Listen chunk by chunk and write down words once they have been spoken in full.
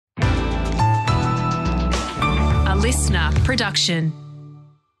listener production.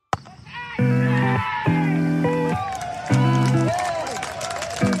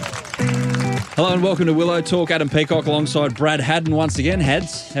 Hello and welcome to Willow Talk. Adam Peacock alongside Brad Haddon once again.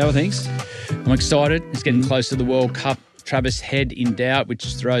 Hads, how are things? I'm excited. It's getting close to the World Cup. Travis Head in doubt, which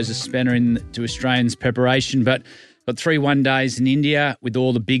throws a spanner into Australians' preparation. But 3 one-days in India with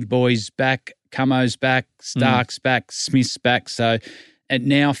all the big boys back, Cumo's back, Stark's back, Smith's back. So it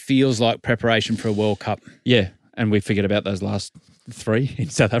now feels like preparation for a World Cup. Yeah, and we forget about those last 3 in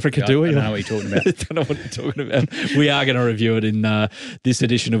South Africa, do we? I don't know what you're talking about. I don't know what you're talking about. We are going to review it in this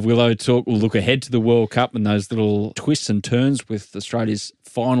edition of Willow Talk. We'll look ahead to the World Cup and those little twists and turns with Australia's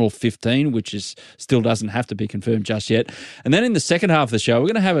final 15, which still doesn't have to be confirmed just yet. And then in the second half of the show, we're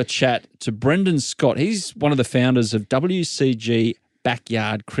going to have a chat to Brendan Scott. He's one of the founders of WCG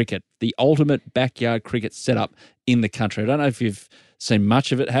Backyard Cricket, the ultimate backyard cricket setup in the country. I don't know if you've seen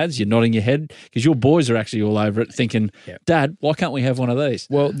much of it, Hads. You're nodding your head because your boys are actually all over it thinking, Dad, why can't we have one of these?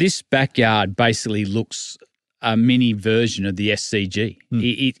 Well, this backyard basically looks a mini version of the SCG.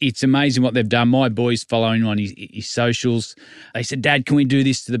 It's amazing what they've done. My boys following on his socials. They said, Dad, can we do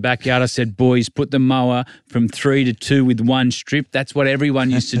this to the backyard? I said, boys, put the mower from 3 to 2 with one strip. That's what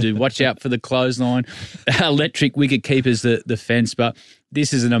everyone used to do. Watch out for the clothesline. Electric wicket keepers, the fence. But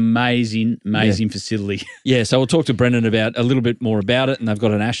this is an amazing facility. Yeah, so we'll talk to Brendan about a little bit more about it, and they've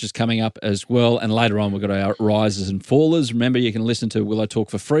got an Ashes coming up as well. And later on, we've got our risers and fallers. Remember, you can listen to Willow Talk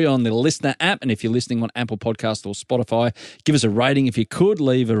for free on the Listener app, and if you're listening on Apple Podcast or Spotify, give us a rating if you could.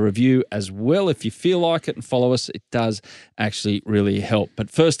 Leave a review as well if you feel like it, and follow us. It does actually really help. But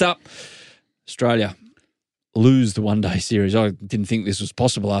first up, Australia lose the one-day series. I didn't think this was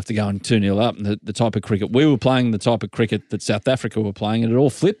possible after going 2-0 up. And the type of cricket we were playing, the type of cricket that South Africa were playing, and it all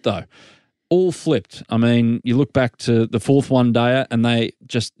flipped, though. All flipped. I mean, you look back to the 4th one-dayer and they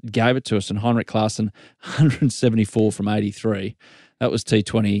just gave it to us. And Heinrich Klaassen, 174 from 83. That was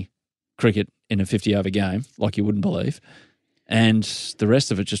T20 cricket in a 50-over game, like you wouldn't believe. And the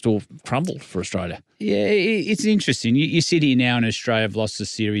rest of it just all crumbled for Australia. Yeah, it's interesting. You sit here now and Australia have lost the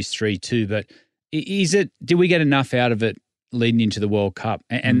series 3-2, but did we get enough out of it leading into the World Cup?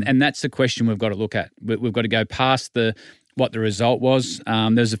 And that's the question we've got to look at. We've got to go past what the result was.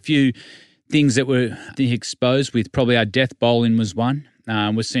 There's a few things that were exposed with. Probably our death bowling was one.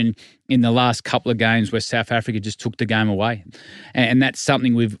 We've seen in the last couple of games where South Africa just took the game away. And that's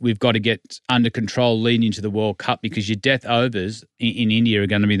something we've got to get under control leading into the World Cup, because your death overs in India are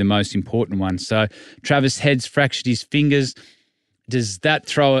going to be the most important ones. So Travis Head's fractured his fingers. Does that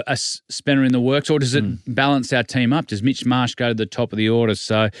throw a spanner in the works, or does it balance our team up? Does Mitch Marsh go to the top of the order?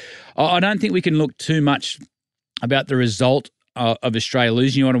 So I don't think we can look too much about the result of Australia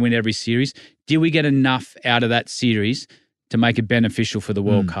losing. You want to win every series. Did we get enough out of that series to make it beneficial for the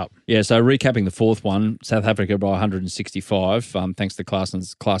World Cup? Yeah, so recapping the 4th one, South Africa by 165, thanks to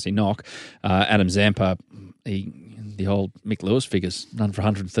Klaassen's classy knock. Adam Zampa, the old Mick Lewis figures, none for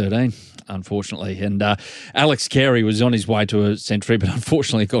 113, unfortunately. And Alex Carey was on his way to a century, but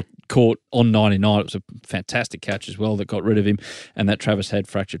unfortunately got caught on 99. It was a fantastic catch as well that got rid of him, and that Travis had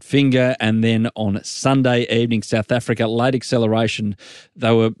fractured finger. And then on Sunday evening, South Africa, late acceleration,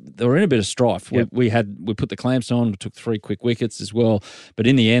 they were in a bit of strife. Yep. We put the clamps on, we took 3 quick wickets as well, but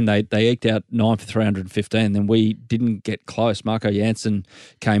in the end they eked out 9 for 315. Then we didn't get close. Marco Jansen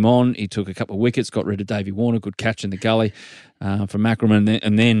came on, he took a couple of wickets, got rid of Davey Warner, good catch in the gully from Mackerman,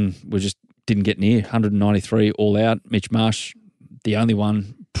 and then we just didn't get near. 193 all out. Mitch Marsh, the only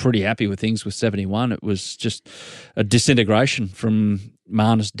one pretty happy with things, with 71. It was just a disintegration from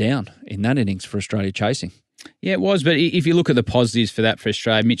Marnus down in that innings for Australia chasing. Yeah, it was. But if you look at the positives for that for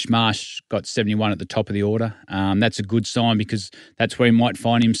Australia, Mitch Marsh got 71 at the top of the order. That's a good sign, because that's where he might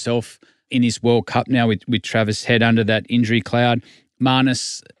find himself in this World Cup now with Travis Head under that injury cloud.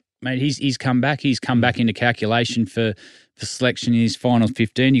 Marnus, mate, he's come back. He's come back into calculation for selection in his final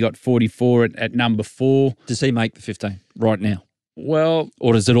 15. He got 44 at number 4. Does he make the 15 right now? Well,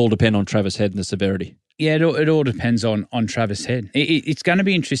 or does it all depend on Travis Head and the severity? Yeah, it all depends on Travis Head. It's going to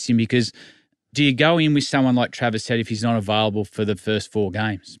be interesting, because do you go in with someone like Travis Head if he's not available for the first 4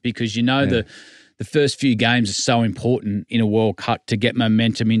 games? Because the first few games are so important in a World Cup to get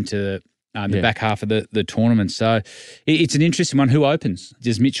momentum into the back half of the tournament. So it's an interesting one. Who opens?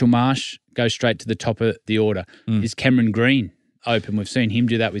 Does Mitchell Marsh go straight to the top of the order? Is Cameron Green open? We've seen him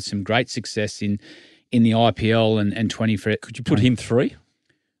do that with some great success in the IPL and 20 for it. Could you put him 3?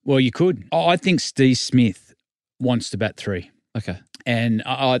 Well, you could. I think Steve Smith wants to bat 3. Okay. And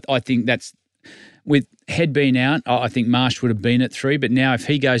I think that's, with Head being out, I think Marsh would have been at 3. But now if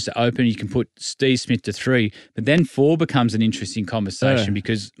he goes to open, you can put Steve Smith to 3. But then 4 becomes an interesting conversation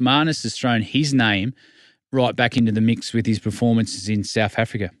because Marnus has thrown his name right back into the mix with his performances in South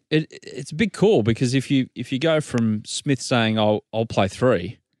Africa. It's a big call because if you go from Smith saying, I'll play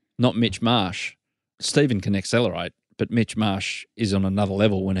 3, not Mitch Marsh, Stephen can accelerate, but Mitch Marsh is on another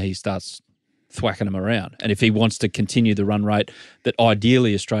level when he starts thwacking them around. And if he wants to continue the run rate that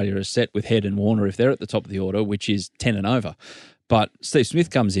ideally Australia has set with Head and Warner, if they're at the top of the order, which is 10 and over. But Steve Smith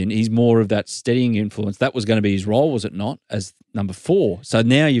comes in, he's more of that steadying influence. That was going to be his role, was it not, as number 4? So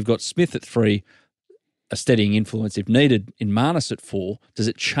now you've got Smith at 3, a steadying influence if needed in Marnus at 4. Does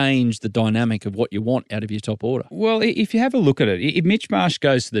it change the dynamic of what you want out of your top order? Well, if you have a look at it, if Mitch Marsh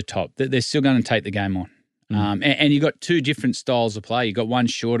goes to the top, they're still going to take the game on. And you've got 2 different styles of play. You've got one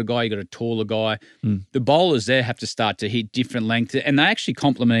shorter guy, you've got a taller guy. The bowlers there have to start to hit different lengths, and they actually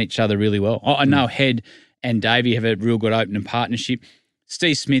complement each other really well. I know Head and Davey have a real good opening partnership.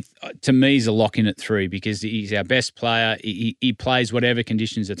 Steve Smith, to me, is a lock-in at 3 because he's our best player. He plays whatever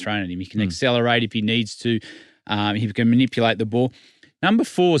conditions are thrown at him. He can accelerate if he needs to. He can manipulate the ball. Number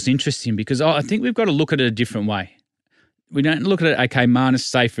 4 is interesting because I think we've got to look at it a different way. We don't look at it, okay, Marnus,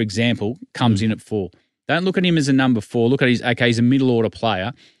 say, for example, comes in at 4. Don't look at him as a number 4. Look at he's a middle order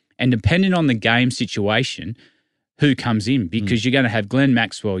player. And depending on the game situation, who comes in, because you're going to have Glenn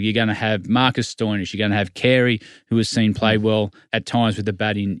Maxwell, you're going to have Marcus Stoinis, you're going to have Carey, who has seen play well at times with the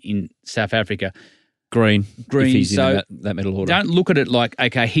bat in South Africa. Green. If he's so in that middle order. Don't look at it like,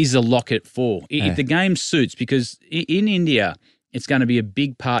 okay, he's a lock at 4. If the game suits, because in India, it's going to be a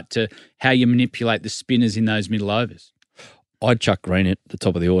big part to how you manipulate the spinners in those middle overs. I'd chuck Green at the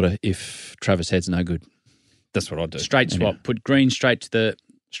top of the order if Travis Head's no good. That's what I'd do. Straight swap. Put Green straight to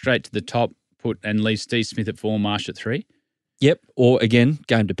the top. And leave Steve Smith at 4, Marsh at 3. Yep. Or again,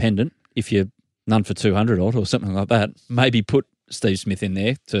 game dependent. If you're none for 200 odd or something like that, maybe put Steve Smith in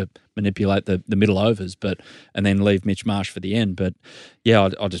there to manipulate the middle overs, and then leave Mitch Marsh for the end. But yeah,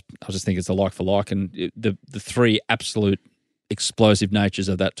 I just think it's a like for like, and the 3 absolute explosive natures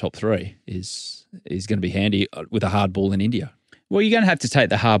of that top 3 is going to be handy with a hard ball in India. Well, you're going to have to take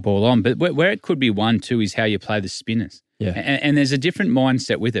the hard ball on, but where it could be 1-2 is how you play the spinners. Yeah. And there's a different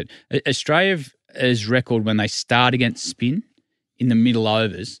mindset with it. Australia's record when they start against spin in the middle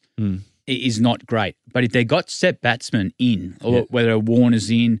overs is not great. But if they got set batsmen in, or whether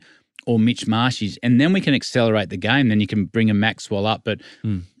Warner's in or Mitch Marsh is, and then we can accelerate the game, then you can bring a Maxwell up. But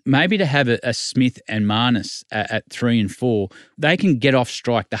maybe to have a Smith and Marnus at 3 and 4, they can get off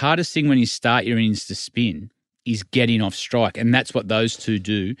strike. The hardest thing when you start your innings to spin is getting off strike, and that's what those 2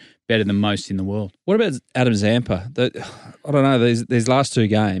 do better than most in the world. What about Adam Zampa? I don't know, these last 2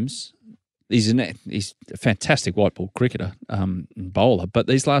 games, he's a fantastic white ball cricketer and bowler, but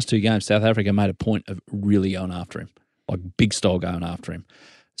these last 2 games, South Africa made a point of really going after him, like big style going after him.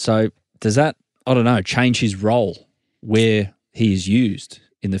 So does that, I don't know, change his role where he is used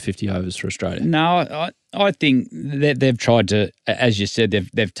in the 50 overs for Australia? No, I think they've tried to, as you said,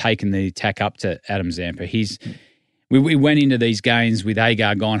 they've taken the tack up to Adam Zampa. We went into these games with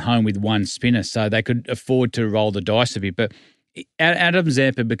Agar gone home with 1 spinner, so they could afford to roll the dice a bit. But Adam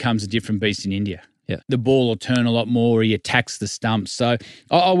Zampa becomes a different beast in India. Yeah. The ball will turn a lot more. He attacks the stumps. So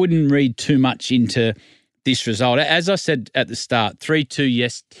I wouldn't read too much into this result. As I said at the start, 3-2,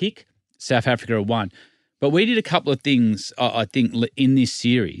 yes, tick. South Africa are 1. But we did a couple of things, I think, in this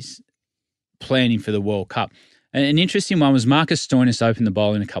series, planning for the World Cup. And an interesting one was Marcus Stoinis opened the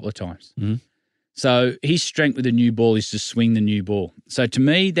bowling a couple of times. Mm-hmm. So his strength with the new ball is to swing the new ball. So to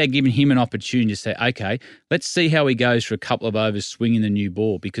me, they're giving him an opportunity to say, okay, let's see how he goes for a couple of overs swinging the new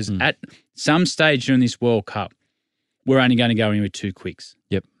ball, because at some stage during this World Cup, we're only going to go in with 2 quicks.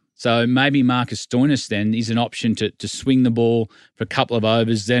 Yep. So maybe Marcus Stoinis then is an option to swing the ball for a couple of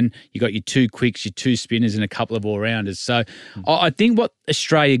overs. Then you got your 2 quicks, your 2 spinners, and a couple of all-rounders. So I think what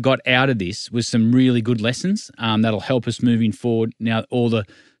Australia got out of this was some really good lessons that'll help us moving forward now all the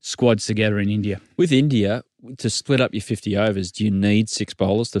squads together in India. With India, to split up your 50 overs, do you need 6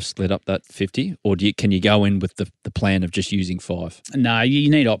 bowlers to split up that 50, or can you go in with the plan of just using 5? No, you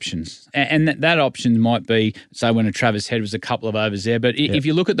need options. And that option might be, say, when a Travis Head was a couple of overs there. But if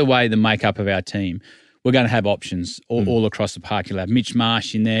you look at the way the makeup of our team, we're going to have options all across the park. You'll have Mitch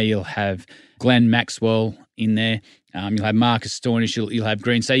Marsh in there. You'll have Glenn Maxwell in there. You'll have Marcus Stoinis. You'll have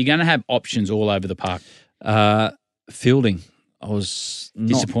Green. So you're going to have options all over the park. Fielding, I was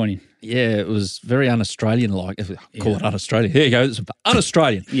disappointing. Yeah, it was very un-Australian-like. Call it un-Australian. Here you go. It's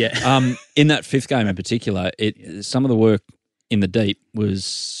un-Australian. Yeah. In that 5th game in particular, some of the work in the deep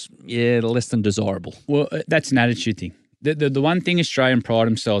was, less than desirable. Well, that's an attitude thing. The one thing Australian pride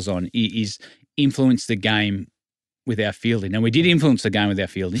themselves on is influence the game with our fielding. And we did influence the game with our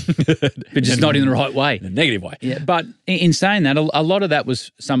fielding, but just not in the right way. In a negative way. Yeah, but in saying that, a lot of that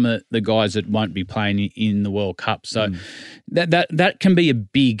was some of the guys that won't be playing in the World Cup. So that can be a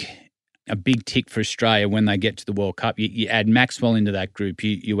big tick for Australia when they get to the World Cup. You add Maxwell into that group.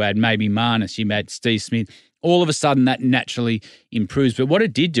 You add maybe Marnus. You add Steve Smith. All of a sudden, that naturally improves. But what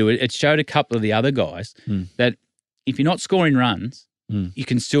it did do, it showed a couple of the other guys that if you're not scoring runs, you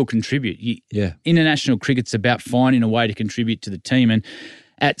can still contribute. International cricket's about finding a way to contribute to the team. And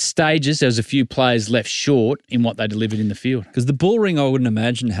at stages, there was a few players left short in what they delivered in the field. Because the bull ring, I wouldn't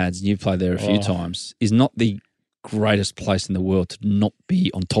imagine, Hads, and you've played there a few times, is not the greatest place in the world to not be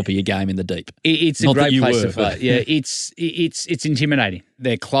on top of your game in the deep. It's a great place to play. Yeah, it's intimidating.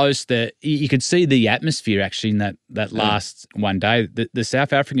 They're close. You could see the atmosphere actually in that last one day. The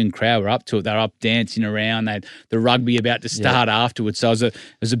South African crowd were up to it. They were up dancing around. They had the rugby about to start afterwards. So it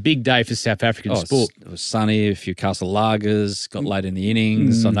was a big day for South African sport. It was sunny, a few castle lagers, got late in the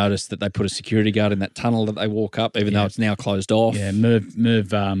innings. I noticed that they put a security guard in that tunnel that they walk up, even though it's now closed off. Yeah, Merv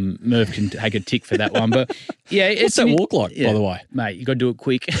can take a tick for that one. But yeah, what's that walk like, by the way? Mate, you got to do it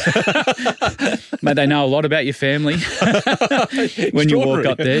quick. Mate, they know a lot about your family when you walk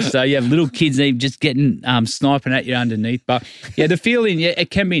up there. So you have little kids just getting sniping at you underneath. But yeah, the feeling,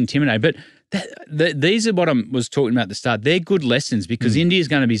 it can be intimidating. But these are what I was talking about at the start. They're good lessons because India is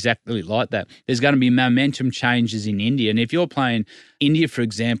going to be exactly like that. There's going to be momentum changes in India. And if you're playing India, for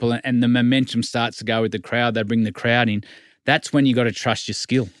example, and the momentum starts to go with the crowd, they bring the crowd in, that's when you got to trust your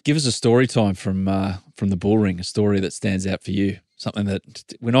skill. Give us a story time from the bull ring, a story that stands out for you. Something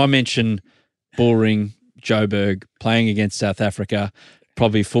that when I mention bull ring, Joburg, playing against South Africa,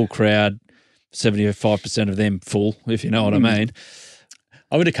 probably full crowd, 75% of them full, if you know what I mean.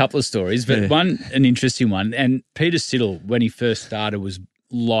 I've got a couple of stories, but an interesting one. And Peter Siddle, when he first started, was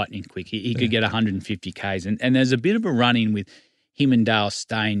lightning quick. He could get 150 Ks. And there's a bit of a run-in with him and Dale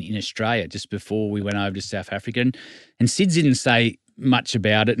Steyn in Australia just before we went over to South Africa. And Sids didn't say much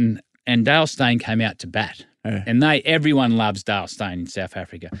about it, and Dale Steyn came out to bat. And everyone loves Dale Steyn in South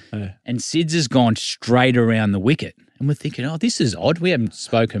Africa. And Sids has gone straight around the wicket. And we're thinking, this is odd. We haven't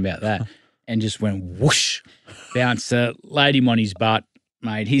spoken about that. And just went whoosh, bounced, laid him on his butt.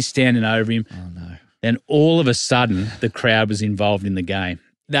 Mate, he's standing over him. Oh, no. Then all of a sudden, the crowd was involved in the game.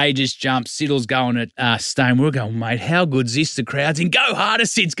 They just jumped. Siddle's going at Steyn. We're going, mate, how good's this? The crowd's in. Go harder,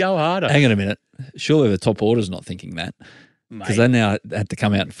 Sids, go harder. Hang on a minute. Surely the top order's not thinking that. Because they now had to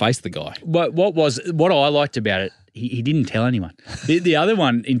come out and face the guy. What I liked about it, he didn't tell anyone. The other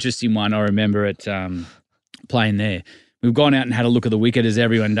one, interesting one, I remember at playing there. We've gone out and had a look at the wicket as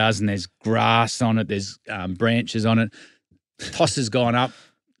everyone does, and there's grass on it, there's branches on it. Toss has gone up.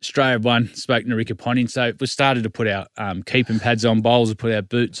 Australia won, spoke to Ricky Ponting. So we started to put our keeping pads on, bowls have put our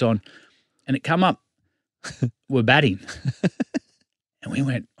boots on, and it come up, we're batting. And we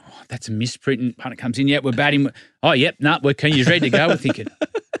went, that's a misprint, and punter comes in, we're batting. Oh, yep, he's ready to go. We're thinking,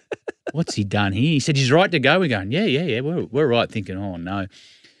 what's he done here? He said he's right to go. We're going, yeah, we're right, thinking, oh, no.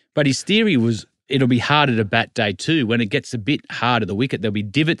 But his theory was it'll be harder to bat day two. When it gets a bit harder, the wicket, there'll be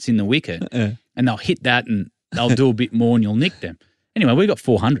divots in the wicket, and they'll hit that and they'll do a bit more and you'll nick them. Anyway, we got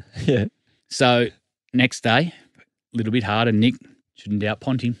 400. Yeah. So next day, a little bit harder. Nick, shouldn't doubt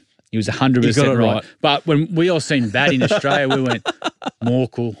Ponting. He was 100% right. But when we all seen bat in Australia, we went,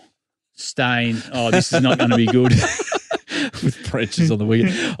 Morkel, Steyn, this is not going to be good. With branches on the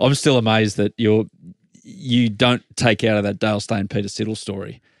wicket. I'm still amazed that you don't take out of that Dale Steyn Peter Siddle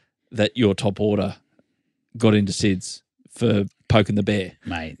story that your top order got into Sids for poking the bear.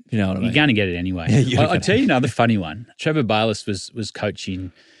 Mate, you know what I mean? You're going to get it anyway. Yeah, I'll tell you another funny one. Trevor Bayliss was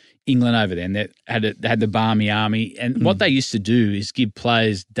coaching England over there, and they had the Barmy Army. And what they used to do is give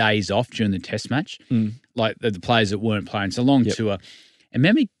players days off during the test match, like the players that weren't playing. It's a long tour. And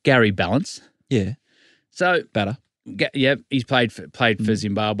remember Gary Balance? Yeah. So batter. Yeah, he's played for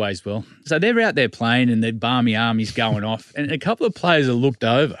Zimbabwe as well. So they're out there playing and the Barmy Army's going off, and a couple of players have looked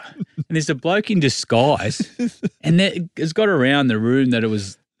over and there's a bloke in disguise and has got around the room that it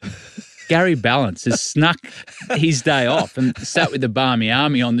was Gary Balance has snuck his day off and sat with the Barmy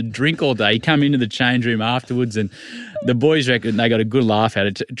Army on the drink all day. He come into the change room afterwards and the boys reckon they got a good laugh at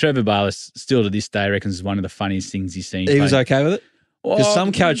it. Trevor Bayliss still to this day reckons it's one of the funniest things he's seen. He was okay with it? Because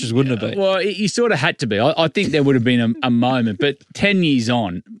some coaches wouldn't have been. Well, he sort of had to be. I think there would have been a moment, but 10 years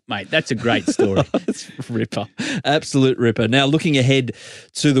on, mate, that's a great story. It's ripper. Absolute ripper. Now, looking ahead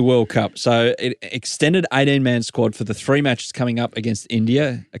to the World Cup. So, it extended 18-man squad for the 3 matches coming up against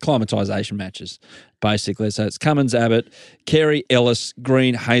India, acclimatisation matches, basically. So, it's Cummins, Abbott, Carey, Ellis,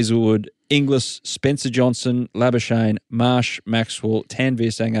 Green, Hazelwood, Inglis, Spencer Johnson, Labuschagne, Marsh, Maxwell, Tanveer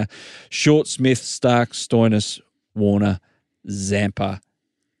Sangha, Short, Smith, Stark, Stoinis, Warner, Zampa,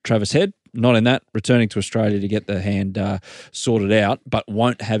 Travis Head. Not in that, returning to Australia to get the hand sorted out, but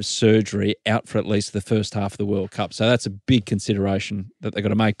won't have surgery, out for at least the first half of the World Cup. So that's a big consideration that they've got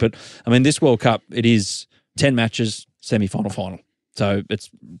to make. But, I mean, this World Cup, it is 10 matches, semi-final, final. So it's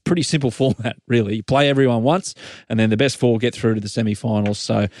pretty simple format, really. You play everyone once, and then the best 4 get through to the semi-finals.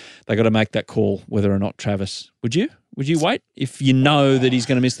 So they've got to make that call whether or not Travis. Would you? Would you wait if you know that he's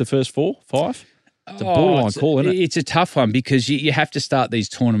going to miss the first 4, 5? It's a borderline call, isn't it? It's a tough one because you have to start these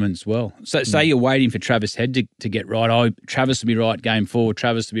tournaments well. So say you're waiting for Travis Head to get right. Oh, Travis will be right game 4,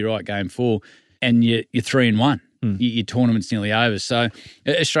 Travis will be right game 4, and you're 3-1. Your tournament's nearly over. So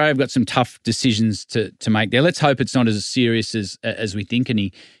Australia have got some tough decisions to make there. Let's hope it's not as serious as we think, and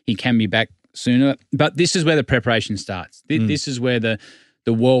he can be back sooner. But this is where the preparation starts. This is where the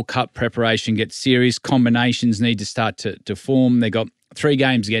World Cup preparation gets serious. Combinations need to start to form. They got 3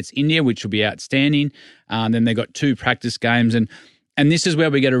 games against India, which will be outstanding. Then they got 2 practice games, and this is where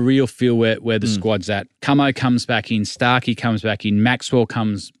we get a real feel where the squad's at. Camo comes back in, Starkey comes back in, Maxwell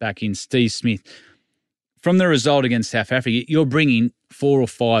comes back in, Steve Smith. From the result against South Africa, you're bringing 4 or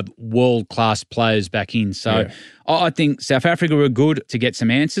 5 world-class players back in. So I think South Africa were good to get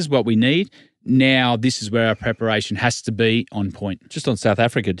some answers, what we need. Now this is where our preparation has to be on point. Just on South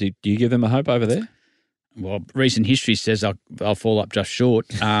Africa, do you give them a hope over there? Well, recent history says I'll fall up just short.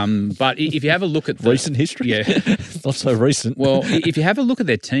 But if you have a look at recent history, not so recent. Well, if you have a look at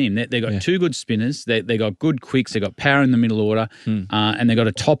their team, they've got 2 good spinners. They got good quicks. They got power in the middle order, and they got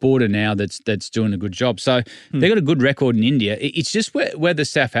a top order now that's doing a good job. So they got a good record in India. It's just whether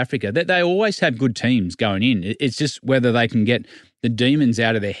South Africa they always have good teams going in. It's just whether they can get the demons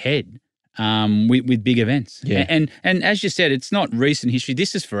out of their head. With big events. Yeah. And as you said, it's not recent history.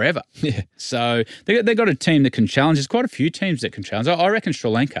 This is forever. Yeah. So they got a team that can challenge. There's quite a few teams that can challenge. I reckon Sri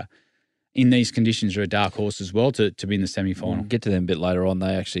Lanka in these conditions are a dark horse as well to be in the semi-final. We'll get to them a bit later on.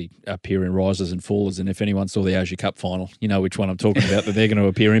 They actually appear in risers and fallers, and if anyone saw the Asia Cup final, you know which one I'm talking about that they're going to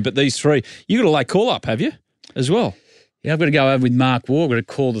appear in. But these 3, you got a late call-up, have you, as well? Yeah, I've got to go over with Mark Waugh. I've got to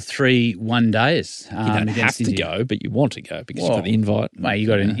call the 3 one-dayers. You don't have to go, but you want to go because you've got the invite. Mate, you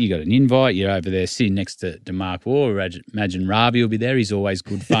got an invite. You're over there sitting next to Mark Waugh. Imagine Ravi will be there. He's always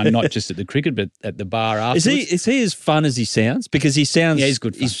good fun, not just at the cricket, but at the bar afterwards. Is he as fun as he sounds? Because he sounds. Yeah, he's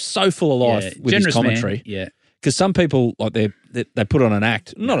good fun. He's so full of life with his commentary. Man. Yeah. Because some people like they put on an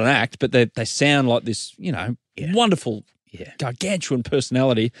act, not an act, but they sound like this, wonderful. Yeah. Gargantuan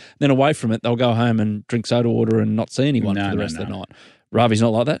personality. Then away from it, they'll go home and drink soda water and not see anyone for the rest of the night. Ravi's not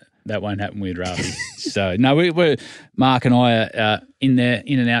like that? That won't happen with Ravi. So, no, we're Mark and I are in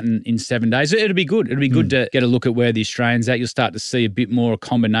and out in 7 days. It'll be good. It'll be good to get a look at where the Australians are at. You'll start to see a bit more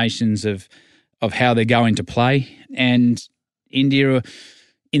combinations of how they're going to play. And India,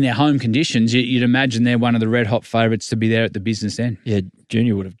 in their home conditions, you'd imagine they're one of the red-hot favourites to be there at the business end. Yeah,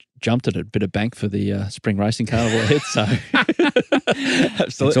 Junior would have jumped at a bit of bank for the spring racing carnival ahead. So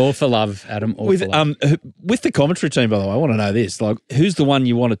absolutely, it's all for love, Adam. With the commentary team, by the way, I want to know this: like, who's the one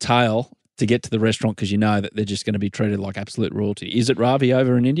you want to tail to get to the restaurant because you know that they're just going to be treated like absolute royalty? Is it Ravi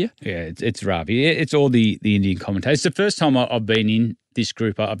over in India? Yeah, it's Ravi. It's all the Indian commentators. It's the first time I've been in this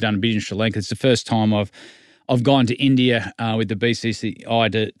group. I've done a bit in Sri Lanka. It's the first time I've gone to India with the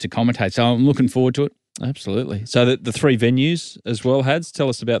BCCI to commentate. So I'm looking forward to it. Absolutely. So the 3 venues as well, Hads. Tell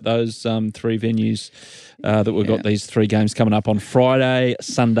us about those 3 venues that we've got these 3 games coming up on Friday,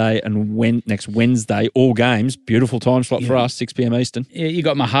 Sunday and next Wednesday. All games. Beautiful time slot for us, 6 p.m. Eastern. Yeah, you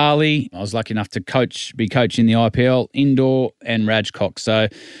got Mohali. I was lucky enough to be coaching the IPL, indoor and Rajkot. So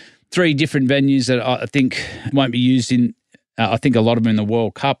 3 different venues that I think won't be used in, I think a lot of them in the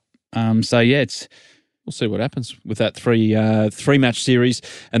World Cup. We'll see what happens with that 3-match series.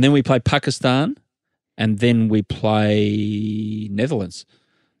 And then we play Pakistan. And then we play Netherlands,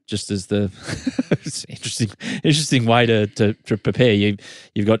 just as the it's interesting way to prepare.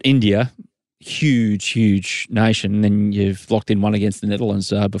 You've got India, huge nation, and then you've locked in one against the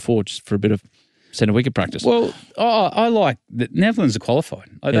Netherlands before, just for a bit of centre wicket practice. Well, I like the Netherlands are qualified.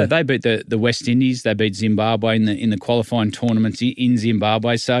 They beat the West Indies. They beat Zimbabwe in the qualifying tournaments in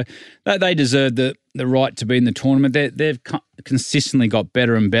Zimbabwe. So they deserve the right to be in the tournament. They've consistently got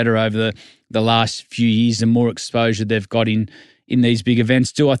better and better over the last few years. The more exposure they've got in these big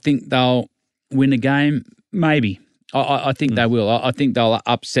events. Do I think they'll win a game? Maybe. I think they will. I think they'll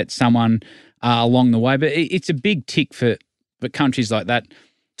upset someone along the way. But it's a big tick for countries like that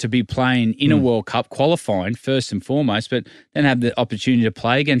to be playing in a World Cup, qualifying first and foremost, but then have the opportunity to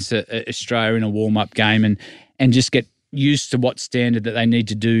play against Australia in a warm-up game and just get used to what standard that they need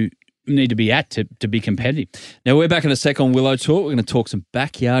to be at to be competitive. Now, we're back in a sec on Willow Talk. We're going to talk some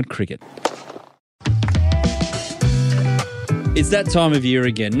backyard cricket. It's that time of year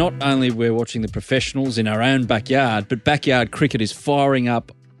again. Not only we're watching the professionals in our own backyard, but backyard cricket is firing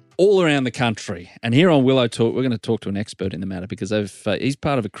up all around the country. And here on Willow Talk, we're going to talk to an expert in the matter because he's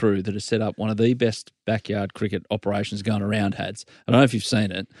part of a crew that has set up one of the best backyard cricket operations going around, Hads. I don't know if you've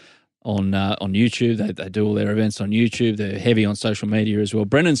seen it on YouTube. They do all their events on YouTube. They're heavy on social media as well.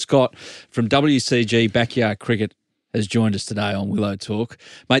 Brendan Scott from WCG Backyard Cricket has joined us today on Willow Talk.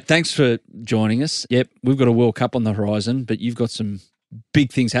 Mate, thanks for joining us. Yep, we've got a World Cup on the horizon, but you've got some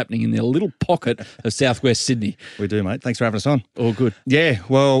big things happening in their little pocket of southwest Sydney. We do, mate. Thanks for having us on. All good. Yeah,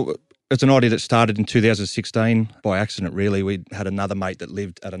 well, it's an idea that started in 2016 by accident, really. We had another mate that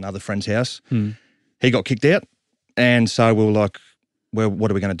lived at another friend's house. He got kicked out, and so we were like, well, what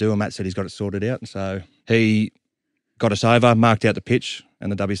are we going to do? And Matt said he's got it sorted out. And so he got us over, marked out the pitch,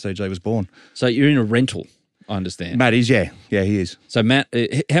 and the WCG was born. So you're in a rental, I understand. Matt is, yeah. Yeah, he is. So, Matt,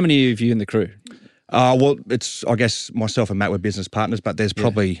 how many of you in the crew? Well, it's, I guess, myself and Matt were business partners, but there's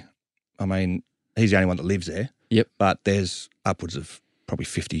probably, I mean, he's the only one that lives there. Yep. But there's upwards of probably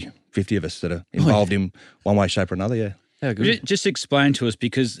 50 of us that are involved in one way, shape or another, yeah. How good. Just explain to us,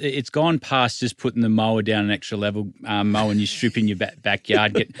 because it's gone past just putting the mower down an extra level, mowing your strip in your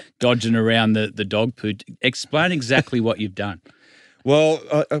backyard, dodging around the dog poo. Explain exactly what you've done. Well,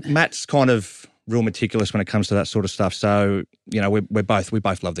 Matt's kind of real meticulous when it comes to that sort of stuff. So, you know, we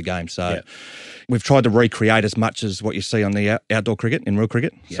both love the game. So we've tried to recreate as much as what you see on the outdoor cricket, in real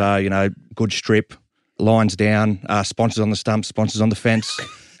cricket. Yeah. So, you know, good strip, lines down, sponsors on the stump, sponsors on the fence.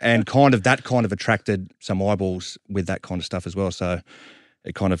 And that kind of attracted some eyeballs with that kind of stuff as well. So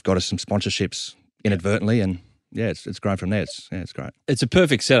it kind of got us some sponsorships inadvertently, and yeah, it's grown from there. It's great. It's a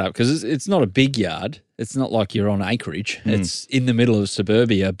perfect setup because it's not a big yard. It's not like you're on acreage. It's in the middle of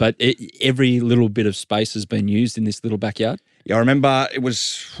suburbia, but every little bit of space has been used in this little backyard. Yeah, I remember it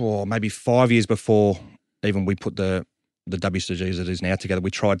was maybe 5 years before even we put the WCG as it is now together.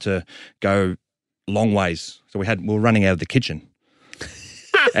 We tried to go long ways. So we were running out of the kitchen.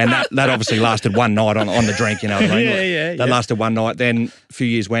 And that obviously lasted one night on the drink, you know what I mean? That lasted one night. Then a few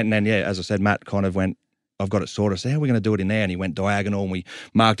years went, and then, as I said, Matt kind of went, I've got it sorted. I said, how are we going to do it in there? And he went diagonal, and we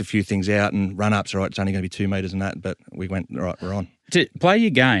marked a few things out and run-ups. All right, it's only going to be 2 metres and that, but we went, all right, we're on. To play your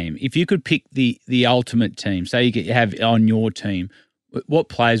game, if you could pick the ultimate team, say you could have on your team, what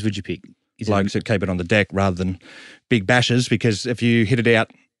players would you pick? Blokes that keep it on the deck rather than big bashes, because if you hit it out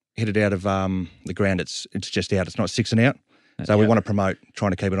of the ground, it's just out. It's not six and out. So we want to promote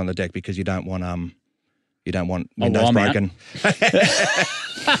trying to keep it on the deck because you don't want windows broken.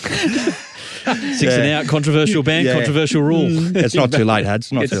 Six and out, controversial ban, controversial rule. It's not too late,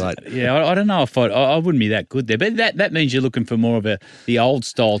 Hads. Not too late. Yeah, I don't know if I wouldn't be that good there, but that means you're looking for more of the old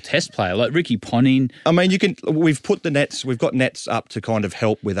style test player like Ricky Ponting. I mean, we've put the nets. We've got nets up to kind of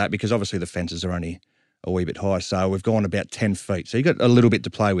help with that because obviously the fences are only a wee bit high, so we've gone about 10 feet. So you got a little bit to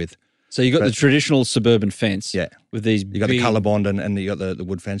play with. So you got the traditional suburban fence, with these. You got the colour bond and you got the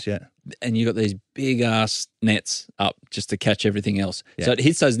wood fence, and you got these big ass nets up just to catch everything else. Yeah. So it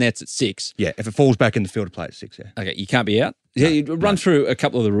hits those nets at 6. Yeah, if it falls back in the field of play at 6. Yeah. Okay, you can't be out. Yeah, you run through a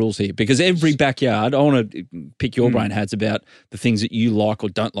couple of the rules here because every backyard. I want to pick your brain, Hads, about the things that you like or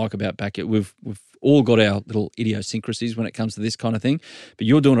don't like about backyard. We've all got our little idiosyncrasies when it comes to this kind of thing, but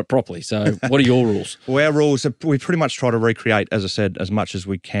you're doing it properly. So what are your rules? Well, our rules are, we pretty much try to recreate, as I said, as much as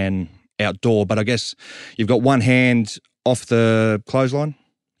we can outdoor, but I guess you've got one hand off the clothesline.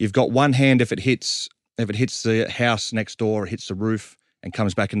 You've got one hand if it hits the house next door, or hits the roof and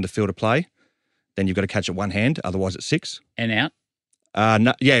comes back into the field of play, then you've got to catch it one hand. Otherwise, it's 6 and out.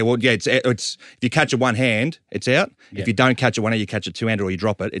 No, it's if you catch it one hand, it's out. Yep. If you don't catch it one hand, you catch it two-handed or you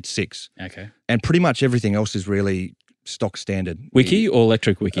drop it, it's 6. Okay. And pretty much everything else is really stock standard. Wiki or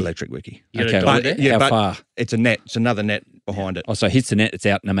electric wiki? Electric wiki. Okay. How far? It's a net. It's another net behind it. Oh, so it hits the net, it's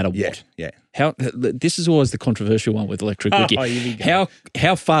out no matter what. Yeah. This is always the controversial one with electric wiki.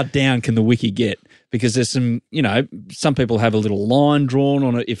 How far down can the wiki get? Because there's some people have a little line drawn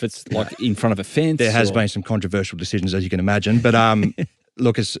on it if it's like in front of a fence. There has been some controversial decisions, as you can imagine. But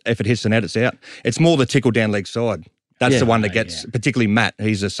look, if it hits the net, it's out. It's more the tickle down leg side. That's the one that gets, particularly Matt.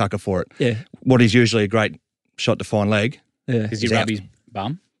 He's a sucker for it. Yeah. What is usually a great shot to find leg. Yeah. Does he rub his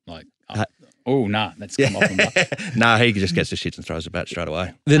bum? Like, that's come off him. No, he just gets the shits and throws the bat straight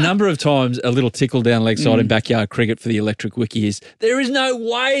away. The number of times a little tickle down leg side in backyard cricket for the electric wiki is, there is no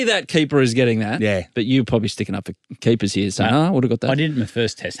way that keeper is getting that. Yeah. But you're probably sticking up for keepers here saying, I would have got that. I did my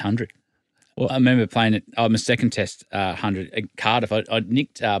first test 100. I remember playing it, my second test 100 at Cardiff. I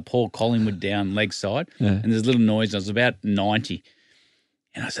nicked Paul Collingwood down leg side and there's a little noise. I was about 90.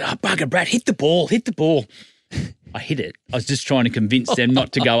 And I said, bugger, Brad, hit the ball. I hit it. I was just trying to convince them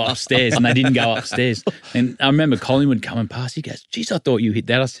not to go upstairs, and they didn't go upstairs. And I remember Collingwood coming past. He goes, "Geez, I thought you hit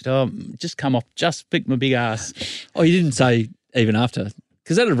that." I said, "Oh, just come off, just pick my big ass." Oh, you didn't say even after?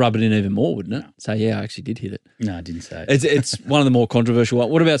 Because that would rub it in even more, wouldn't it? So, yeah, I actually did hit it. No, I didn't say it. It's one of the more controversial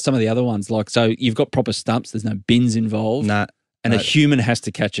ones. What about some of the other ones? Like, so you've got proper stumps. There's no bins involved. No. And a human has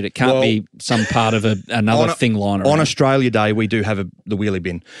to catch it. It can't be some part of another thing lying around. On Australia Day, we do have the wheelie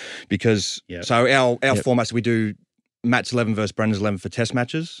bin because so our formats, we do Matt's 11 versus Brendan's 11 for test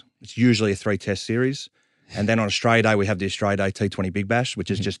matches. It's usually a 3-test series. And then on Australia Day, we have the Australia Day T20 Big Bash, which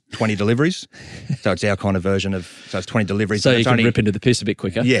is just 20 deliveries. So it's our kind of version of, so it's 20 deliveries. So you can rip into the piss a bit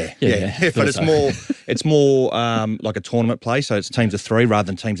quicker. Yeah. But it's more like a tournament play. So it's teams of 3 rather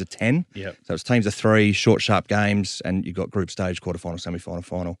than teams of 10. Yep. So it's teams of 3, short, sharp games, and you've got group stage, quarterfinal, semi-final,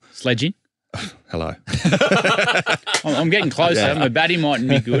 final. Sledging? Hello. I'm getting closer. Yeah. My batty mightn't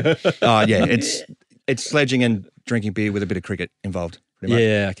be good. Oh, yeah. It's sledging and drinking beer with a bit of cricket involved.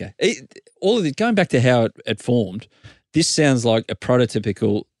 Yeah, okay. All of it, going back to how it formed, this sounds like a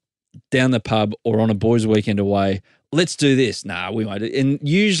prototypical down the pub or on a boys' weekend away, let's do this. Nah, we won't. And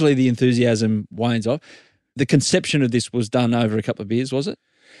usually the enthusiasm wanes off. The conception of this was done over a couple of beers, was it?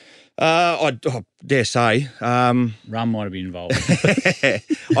 I dare say. Rum might have been involved.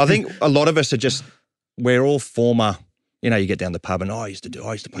 I think a lot of us we're all former, you get down the pub and I used to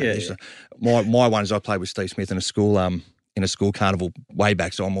play this. Yeah. My ones I played with Steve Smith in a school carnival way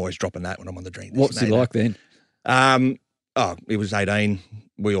back, so I'm always dropping that when I'm on the drink. What's he like then? He was 18.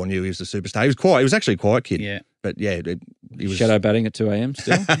 We all knew he was a superstar. He was quiet. He was actually a quiet kid. Yeah. But yeah, he was shadow batting at 2 a.m.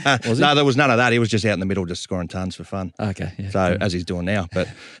 still. Was he? No, there was none of that. He was just out in the middle, just scoring tons for fun. Okay. Yeah, so as he's doing now, but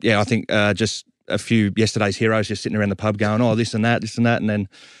yeah, I think just a few yesterday's heroes just sitting around the pub going, "Oh, this and that," and then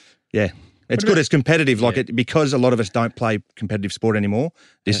it's good. It's competitive, because a lot of us don't play competitive sport anymore.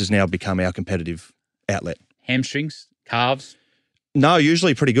 This has now become our competitive outlet. Hamstrings, calves. No,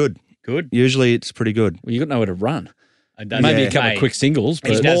 usually pretty good. Good. Usually it's pretty good. Well, you got nowhere to run. Maybe a couple of quick singles,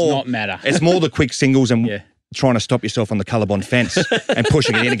 but it does not matter. It's more the quick singles and trying to stop yourself on the colorbond fence and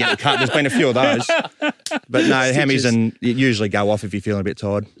pushing it in and getting cut. There's been a few of those. But no, hammies and you usually go off if you're feeling a bit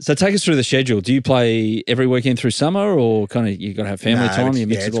tired. So take us through the schedule. Do you play every weekend through summer or kind of you got to have family time? You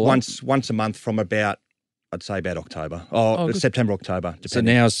mix it all up? Once a month from about October. September, October. Depending. So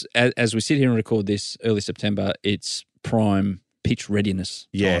now as we sit here and record this early September, it's prime pitch readiness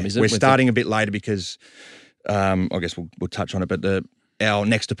time, is it? We're starting a bit later because I guess we'll touch on it, but our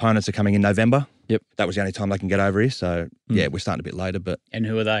next opponents are coming in November. Yep. That was the only time they can get over here. So, we're starting a bit later. And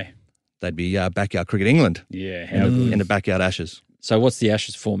who are they? They'd be Backyard Cricket England. Yeah, how good. In the Backyard Ashes. So what's the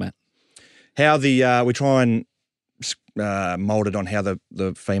Ashes format? How we try and mould it on how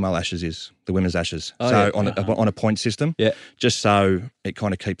the female Ashes is, the women's Ashes. On a point system. Yeah. Just so it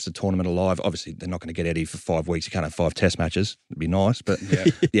kind of keeps the tournament alive. Obviously, they're not going to get out here for 5 weeks. You can't have 5 test matches. It'd be nice. But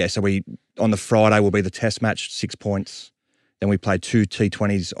so on the Friday will be the test match, 6 points. Then we play 2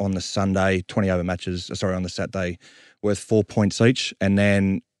 T20s on the Sunday, 20-over matches, on the Saturday, worth 4 points each. And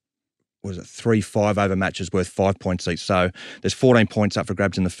then, 3 5-over matches worth 5 points each. So there's 14 points up for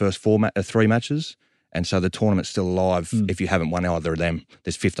grabs in the first 3 matches. And so the tournament's still alive if you haven't won either of them.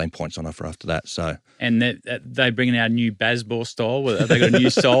 There's 15 points on offer after that. So, and they bringing out a new Bazball style. Have they got a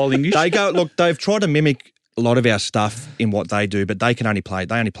new style English? They've tried to mimic a lot of our stuff in what they do, but they only play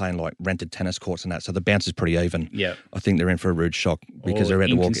in like rented tennis courts and that. So the bounce is pretty even. Yeah, I think they're in for a rude shock because they're about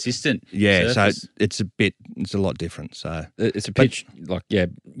to walk. Inconsistent. Yeah, surface. So it's a lot different. So it's a pitch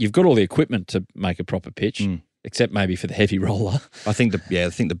you've got all the equipment to make a proper pitch, except maybe for the heavy roller. I think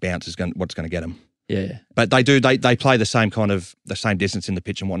the bounce is what's going to get them. Yeah, but they play the same distance in the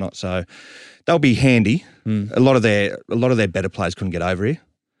pitch and whatnot, so they'll be handy. A lot of their better players couldn't get over here,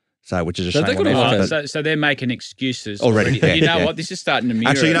 so which is a shame. So they're making excuses already. Yeah, you know what? This is starting to mirror.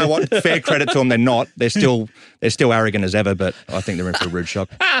 Actually, you know what? Fair credit to them. They're not. They're still arrogant as ever. But I think they're in for a rude shock.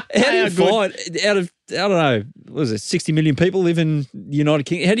 How do you find out of I don't know? What was it? 60 million people live in United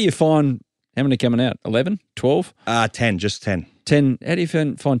Kingdom. How do you find how many coming out? 11, 12? 10, just 10. 10. How do you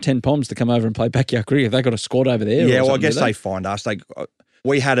find 10 Poms to come over and play backyard cricket? Have they got a squad over there? Yeah, well, I guess they find us.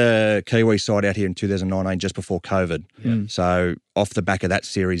 We had a Kiwi side out here in 2019 just before COVID. Yeah. So off the back of that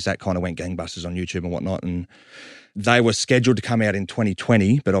series, that kind of went gangbusters on YouTube and whatnot. And they were scheduled to come out in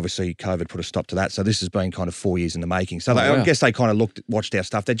 2020, but obviously COVID put a stop to that. So this has been kind of 4 years in the making. So I guess they kind of watched our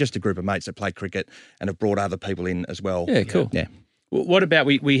stuff. They're just a group of mates that play cricket and have brought other people in as well. Yeah, cool. Yeah. What about,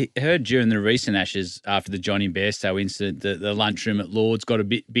 we heard during the recent Ashes after the Johnny Bairstow incident, the lunchroom at Lord's got a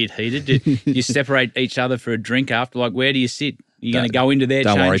bit heated. Did you separate each other for a drink after? Like, where do you sit? You're going to go into their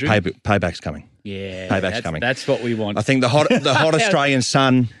change room? Don't worry, payback's coming. Yeah, payback's coming. That's what we want. I think the hot Australian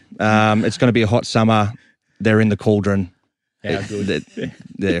sun, it's going to be a hot summer. they're in the cauldron. How good.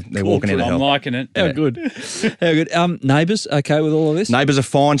 They're walking into hell. I'm liking it. How good. How good. Neighbours, okay with all of this? Neighbours are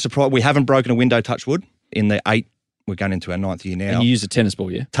fine. Surprise. We haven't broken a window, touch wood, in the 8. We're going into our 9th year now. And you use a tennis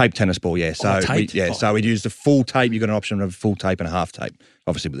ball, yeah? Tape tennis ball, yeah. So so we'd use the full tape. You've got an option of a full tape and a half tape,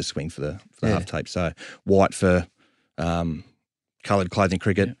 obviously with a swing for the half tape. So white for coloured clothing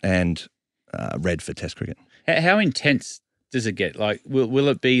cricket and red for test cricket. How intense does it get? Like, will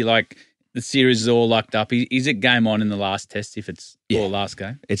it be like the series is all locked up? Is it game on in the last test if it's all last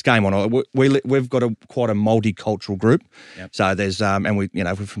game? It's game on. We've got quite a multicultural group. Yep. So there's and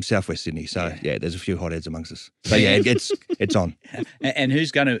we're from Southwest Sydney. So there's a few hotheads amongst us. So it's on. And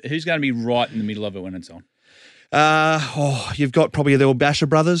who's gonna be right in the middle of it when it's on? You've got probably the Basher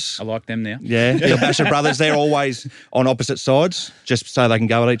brothers. I like them now. Yeah, the Basher brothers. They're always on opposite sides, just so they can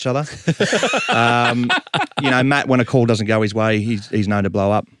go at each other. Matt, when a call doesn't go his way, he's known to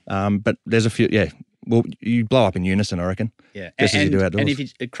blow up. But there's a few. Yeah, well, you blow up in unison, I reckon. Yeah, just as you do outdoors. And if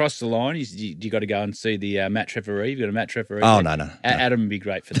you cross the line, you got to go and see the match referee. You've got a match referee. Oh, no. Adam would be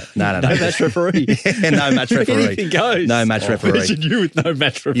great for that. No. No match referee. No match referee. Anything goes. No match referee. Imagine you with no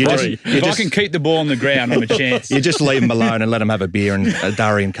match referee. If I can keep the ball on the ground, I'm a chance. You just leave them alone and let them have a beer and a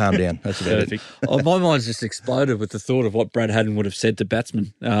durry and calm down. That's about Perfect. it. My mind's just exploded with the thought of what Brad Haddon would have said to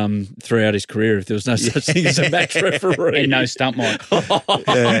batsmen throughout his career if there was no such thing as a match referee. And no stump mic.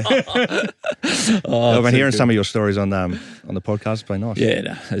 I've been hearing some of your stories on the podcast. It's been nice. Yeah,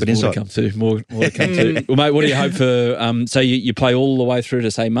 no, there's more to come to. More to come to. Well, mate, what do you hope for? So you play all the way through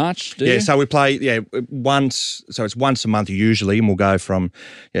to, say, March, do you? So we play, once. So it's once a month usually, and we'll go from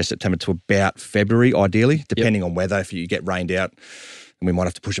September to about February, ideally, depending on weather. If you get rained out, and we might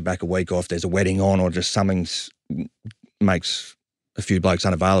have to push it back a week, or if there's a wedding on, or just something makes a few blokes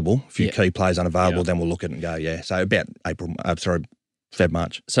unavailable, a few key players unavailable, then we'll look at it and go, So about Feb,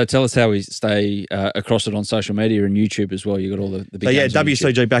 March. So tell us how we stay across it on social media and YouTube as well. You got all the big games on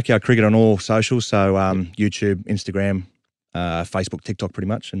WCG YouTube. Backyard Cricket on all socials. So YouTube, Instagram, Facebook, TikTok, pretty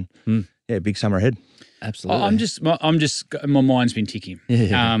much, and big summer ahead. Absolutely. I'm just. My mind's been ticking.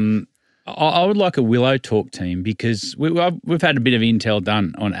 Yeah. I would like a Willow Talk team because we've had a bit of intel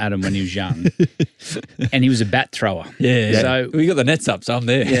done on Adam when he was young, and he was a bat thrower. Yeah. So we got the nets up, so I'm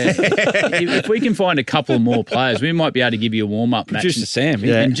there. Yeah. If we can find a couple more players, we might be able to give you a warm up match. Producer Sam,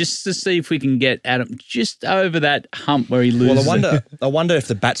 and just to see if we can get Adam just over that hump where he loses. Well, I wonder if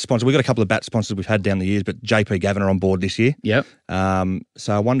the bat sponsor. We've got a couple of bat sponsors we've had down the years, but JP Gavin are on board this year. Yep.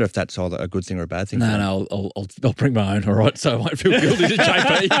 So I wonder if that's either a good thing or a bad thing. No, I'll bring my own. All right, so I won't feel guilty to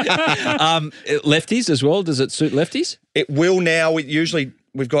JP. Lefties as well. Does it suit lefties? It will now.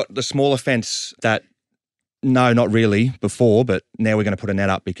 We've got the smaller fence that, no, not really before, but now we're going to put a net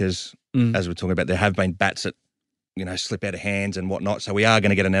up because, as we're talking about, there have been bats that, slip out of hands and whatnot. So we are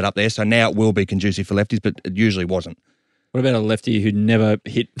going to get a net up there. So now it will be conducive for lefties, but it usually wasn't. What about a lefty who never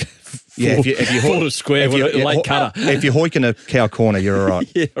hit if you four to square with a late cutter? If you're hoiking a cow corner, you're all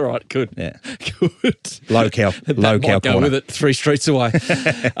right. Yeah, all right, good. Yeah. Good. Low cow go corner. with it 3 streets away.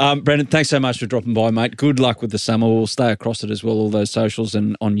 Brendan, thanks so much for dropping by, mate. Good luck with the summer. We'll stay across it as well, all those socials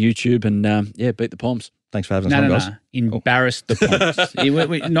and on YouTube, and beat the Poms. Thanks for having us on, guys. Embarrass the Poms.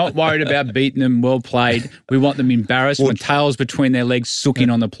 We're not worried about beating them, well played. We want them embarrassed with tails between their legs, sooking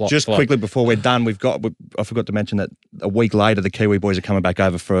on the plot. Just quickly before we're done, I forgot to mention that a week later the Kiwi boys are coming back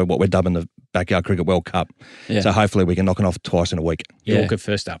over for what we're dubbing the Backyard Cricket World Cup. Yeah. So hopefully we can knock it off twice in a week. Yorker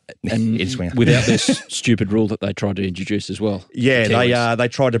first up. And without this stupid rule that they tried to introduce as well. Yeah, they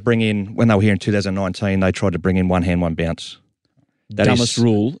tried to bring in, when they were here in 2019, they tried to bring in one hand, one bounce. Dumbest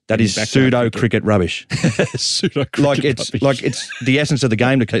rule. That is pseudo cricket rubbish. Pseudo cricket rubbish. Like it's the essence of the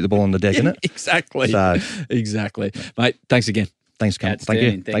game to keep the ball on the deck, isn't it? Exactly. Exactly. Mate, thanks again. Thanks, Cam. Thank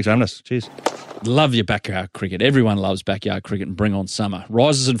you. Thanks for having us. Cheers. Love your backyard cricket. Everyone loves backyard cricket and bring on summer.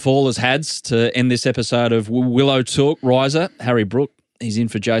 Risers and fallers hads to end this episode of Willow Talk. Riser, Harry Brook, he's in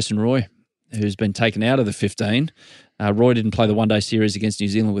for Jason Roy, who's been taken out of the 15. Roy didn't play the one-day series against New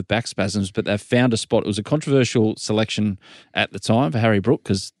Zealand with back spasms, but they've found a spot. It was a controversial selection at the time for Harry Brook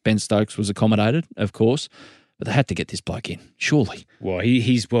because Ben Stokes was accommodated, of course, but they had to get this bloke in, surely. Well,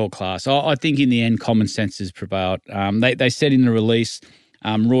 he's world-class. I think in the end, common sense has prevailed. They said in the release,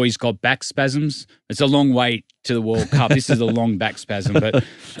 Roy's got back spasms. It's a long way to the World Cup. This is a long back spasm, but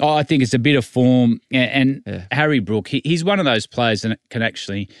I think it's a bit of form. And Harry Brook, he's one of those players that can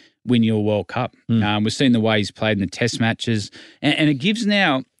actually win your World Cup. We've seen the way he's played in the test matches. And it gives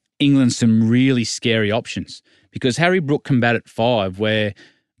now England some really scary options because Harry Brook can bat at 5 where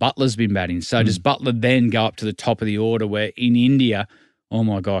Butler's been batting. So does Butler then go up to the top of the order where in India, oh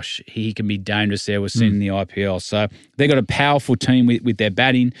my gosh, he can be dangerous there. We're seeing in the IPL. So they've got a powerful team with their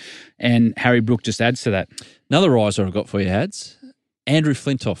batting, and Harry Brook just adds to that. Another riser I've got for you, Hads, Andrew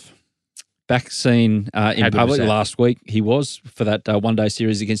Flintoff. Back seen in public last week. He was for that one-day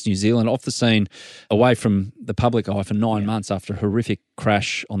series against New Zealand, off the scene, away from the public eye for 9 months after a horrific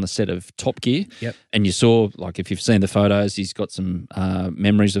crash on the set of Top Gear. Yep. And you saw, like, if you've seen the photos, he's got some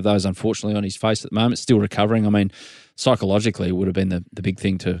memories of those, unfortunately, on his face at the moment. Still recovering. I mean, psychologically, it would have been the big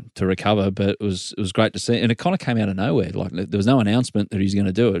thing to recover, but it was great to see. And it kind of came out of nowhere. Like, there was no announcement that he was going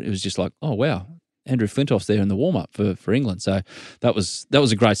to do it. It was just like, oh, wow, Andrew Flintoff's there in the warm-up for England. So that was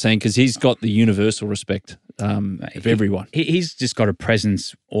a great scene because he's got the universal respect of everyone. He's just got a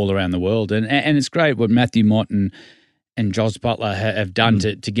presence all around the world. And it's great what Matthew Mott and Jos Buttler have done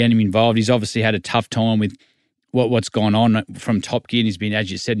to get him involved. He's obviously had a tough time with what's gone on from Top Gear. He's been,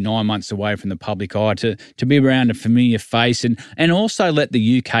 as you said, 9 months away from the public eye to be around a familiar face and also let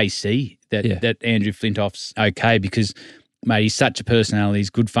the UK see that Andrew Flintoff's okay because – mate, he's such a personality. He's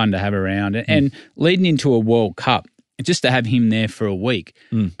good fun to have around. And leading into a World Cup, just to have him there for a week,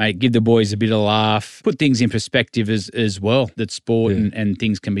 mate, give the boys a bit of a laugh, put things in perspective as well, that sport and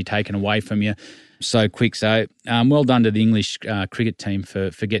things can be taken away from you so quick. So well done to the English cricket team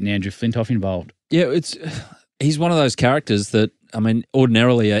for getting Andrew Flintoff involved. Yeah, he's one of those characters that, I mean,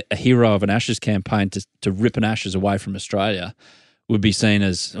 ordinarily a hero of an Ashes campaign to rip an Ashes away from Australia would be seen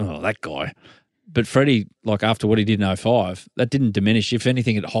as, oh, that guy. But Freddie, like after what he did in 05, that didn't diminish. If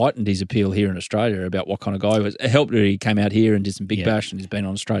anything, it heightened his appeal here in Australia about what kind of guy he was. It helped that he came out here and did some big bash and he's been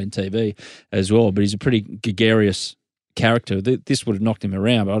on Australian TV as well. But he's a pretty gregarious character. This would have knocked him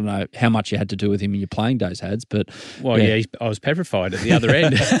around. But I don't know how much you had to do with him in your playing days, Hads. But I was petrified at the other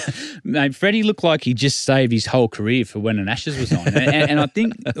end. Mate, Freddie looked like he just saved his whole career for when an Ashes was on. And I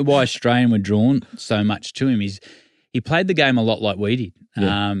think why Australian were drawn so much to him is he played the game a lot like we did.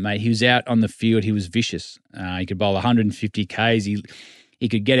 Mate, he was out on the field. He was vicious. He could bowl 150 Ks. He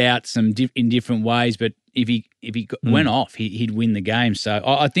could get out in different ways, but if he went off, he'd win the game. So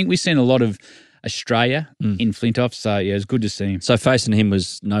I think we've seen a lot of Australia in Flintoff. So yeah, it was good to see him. So facing him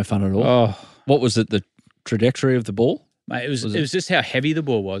was no fun at all. Oh, what was it? The trajectory of the ball? Mate, it was just how heavy the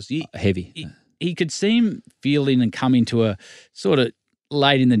ball was. Heavy. He could see him fielding and come into a sort of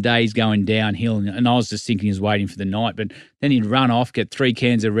late in the day, he's going downhill, and I was just thinking he was waiting for the night. But then he'd run off, get 3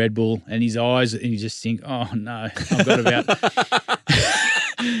 cans of Red Bull, and his eyes, and you just think, oh no,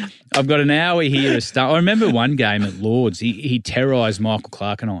 I've got an hour here to start. I remember one game at Lords, he terrorised Michael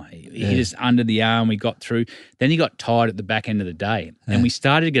Clark and I. He hit us under the arm, we got through. Then he got tired at the back end of the day, and we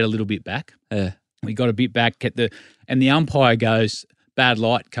started to get a little bit back. We got a bit back, and the umpire goes, bad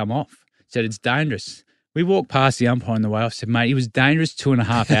light, come off. Said it's dangerous. We walked past the umpire on the way off, said, mate, he was dangerous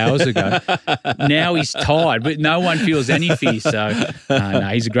 2.5 hours ago. Now he's tired, but no one feels any fear. So, no,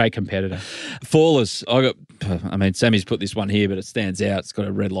 he's a great competitor. Fallers. Sammy's put this one here, but it stands out. It's got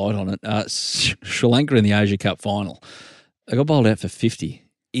a red light on it. Sri Lanka in the Asia Cup final. They got bowled out for 50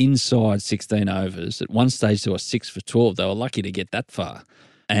 inside 16 overs. At one stage, they were 6 for 12. They were lucky to get that far.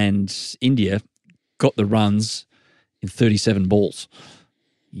 And India got the runs in 37 balls.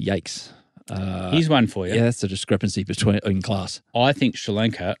 Yikes. Here's one for you. Yeah, that's the discrepancy in class. I think Sri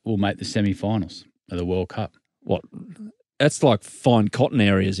Lanka will make the semi-finals of the World Cup. What? That's like fine cotton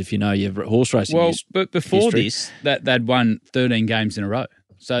areas if you know you've horse racing. Well, but before this, they'd won 13 games in a row.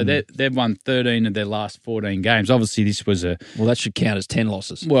 So they've won 13 of their last 14 games. Obviously, this was well, that should count as 10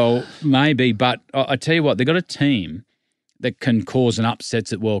 losses. Well, maybe, but I tell you what, they've got a team that can cause an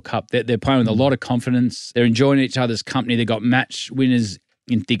upsets at World Cup. They're playing with a lot of confidence. They're enjoying each other's company. They've got match winners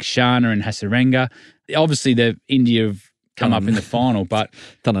in Dikshana and Hasarenga. Obviously, India have come up in the final, but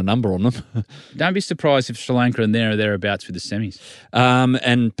done a number on them. Don't be surprised if Sri Lanka are there or thereabouts with the semis.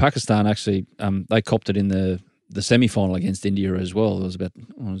 And Pakistan actually, they copped it in the semi-final against India as well. There was about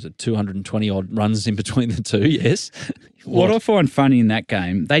 220-odd runs in between the two, yes. What I find funny in that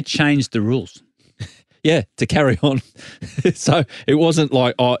game, they changed the rules. Yeah, to carry on. So it wasn't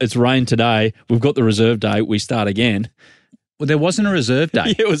like, oh, it's rained today, we've got the reserve day, we start again. Well, there wasn't a reserve day.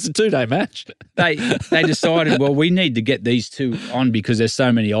 Yeah, it was a 2-day match. They decided, well, we need to get these two on because there's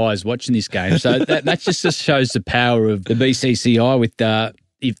so many eyes watching this game. So that just shows the power of the BCCI with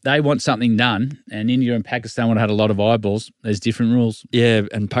if they want something done and India and Pakistan would have had a lot of eyeballs, there's different rules. Yeah,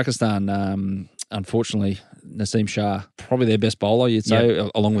 and Pakistan, unfortunately, Naseem Shah, probably their best bowler, you'd say,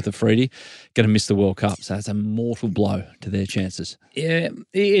 along with Afridi, going to miss the World Cup. So it's a mortal blow to their chances. Yeah,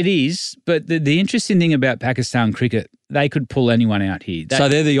 it is. But the interesting thing about Pakistan cricket, they could pull anyone out here. So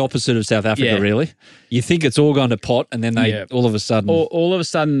they're the opposite of South Africa, really? You think it's all gone to pot, and then they all of a sudden... All of a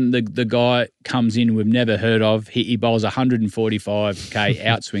sudden, the guy comes in we've never heard of. He bowls 145k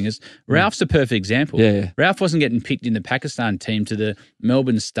outswingers. Ralph's a perfect example. Yeah. Ralph wasn't getting picked in the Pakistan team till the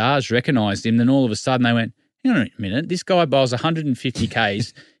Melbourne Stars recognised him. Then all of a sudden they went, hang on a minute, this guy bowls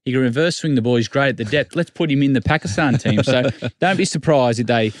 150Ks. He can reverse swing the ball. He's great at the depth. Let's put him in the Pakistan team. So don't be surprised if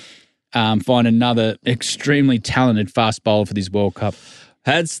they find another extremely talented fast bowler for this World Cup.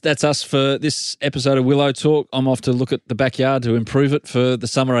 Hads, that's us for this episode of Willow Talk. I'm off to look at the backyard to improve it for the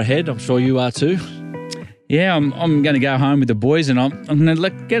summer ahead. I'm sure you are too. Yeah, I'm going to go home with the boys and I'm going to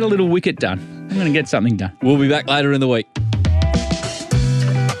get a little wicket done. I'm going to get something done. We'll be back later in the week.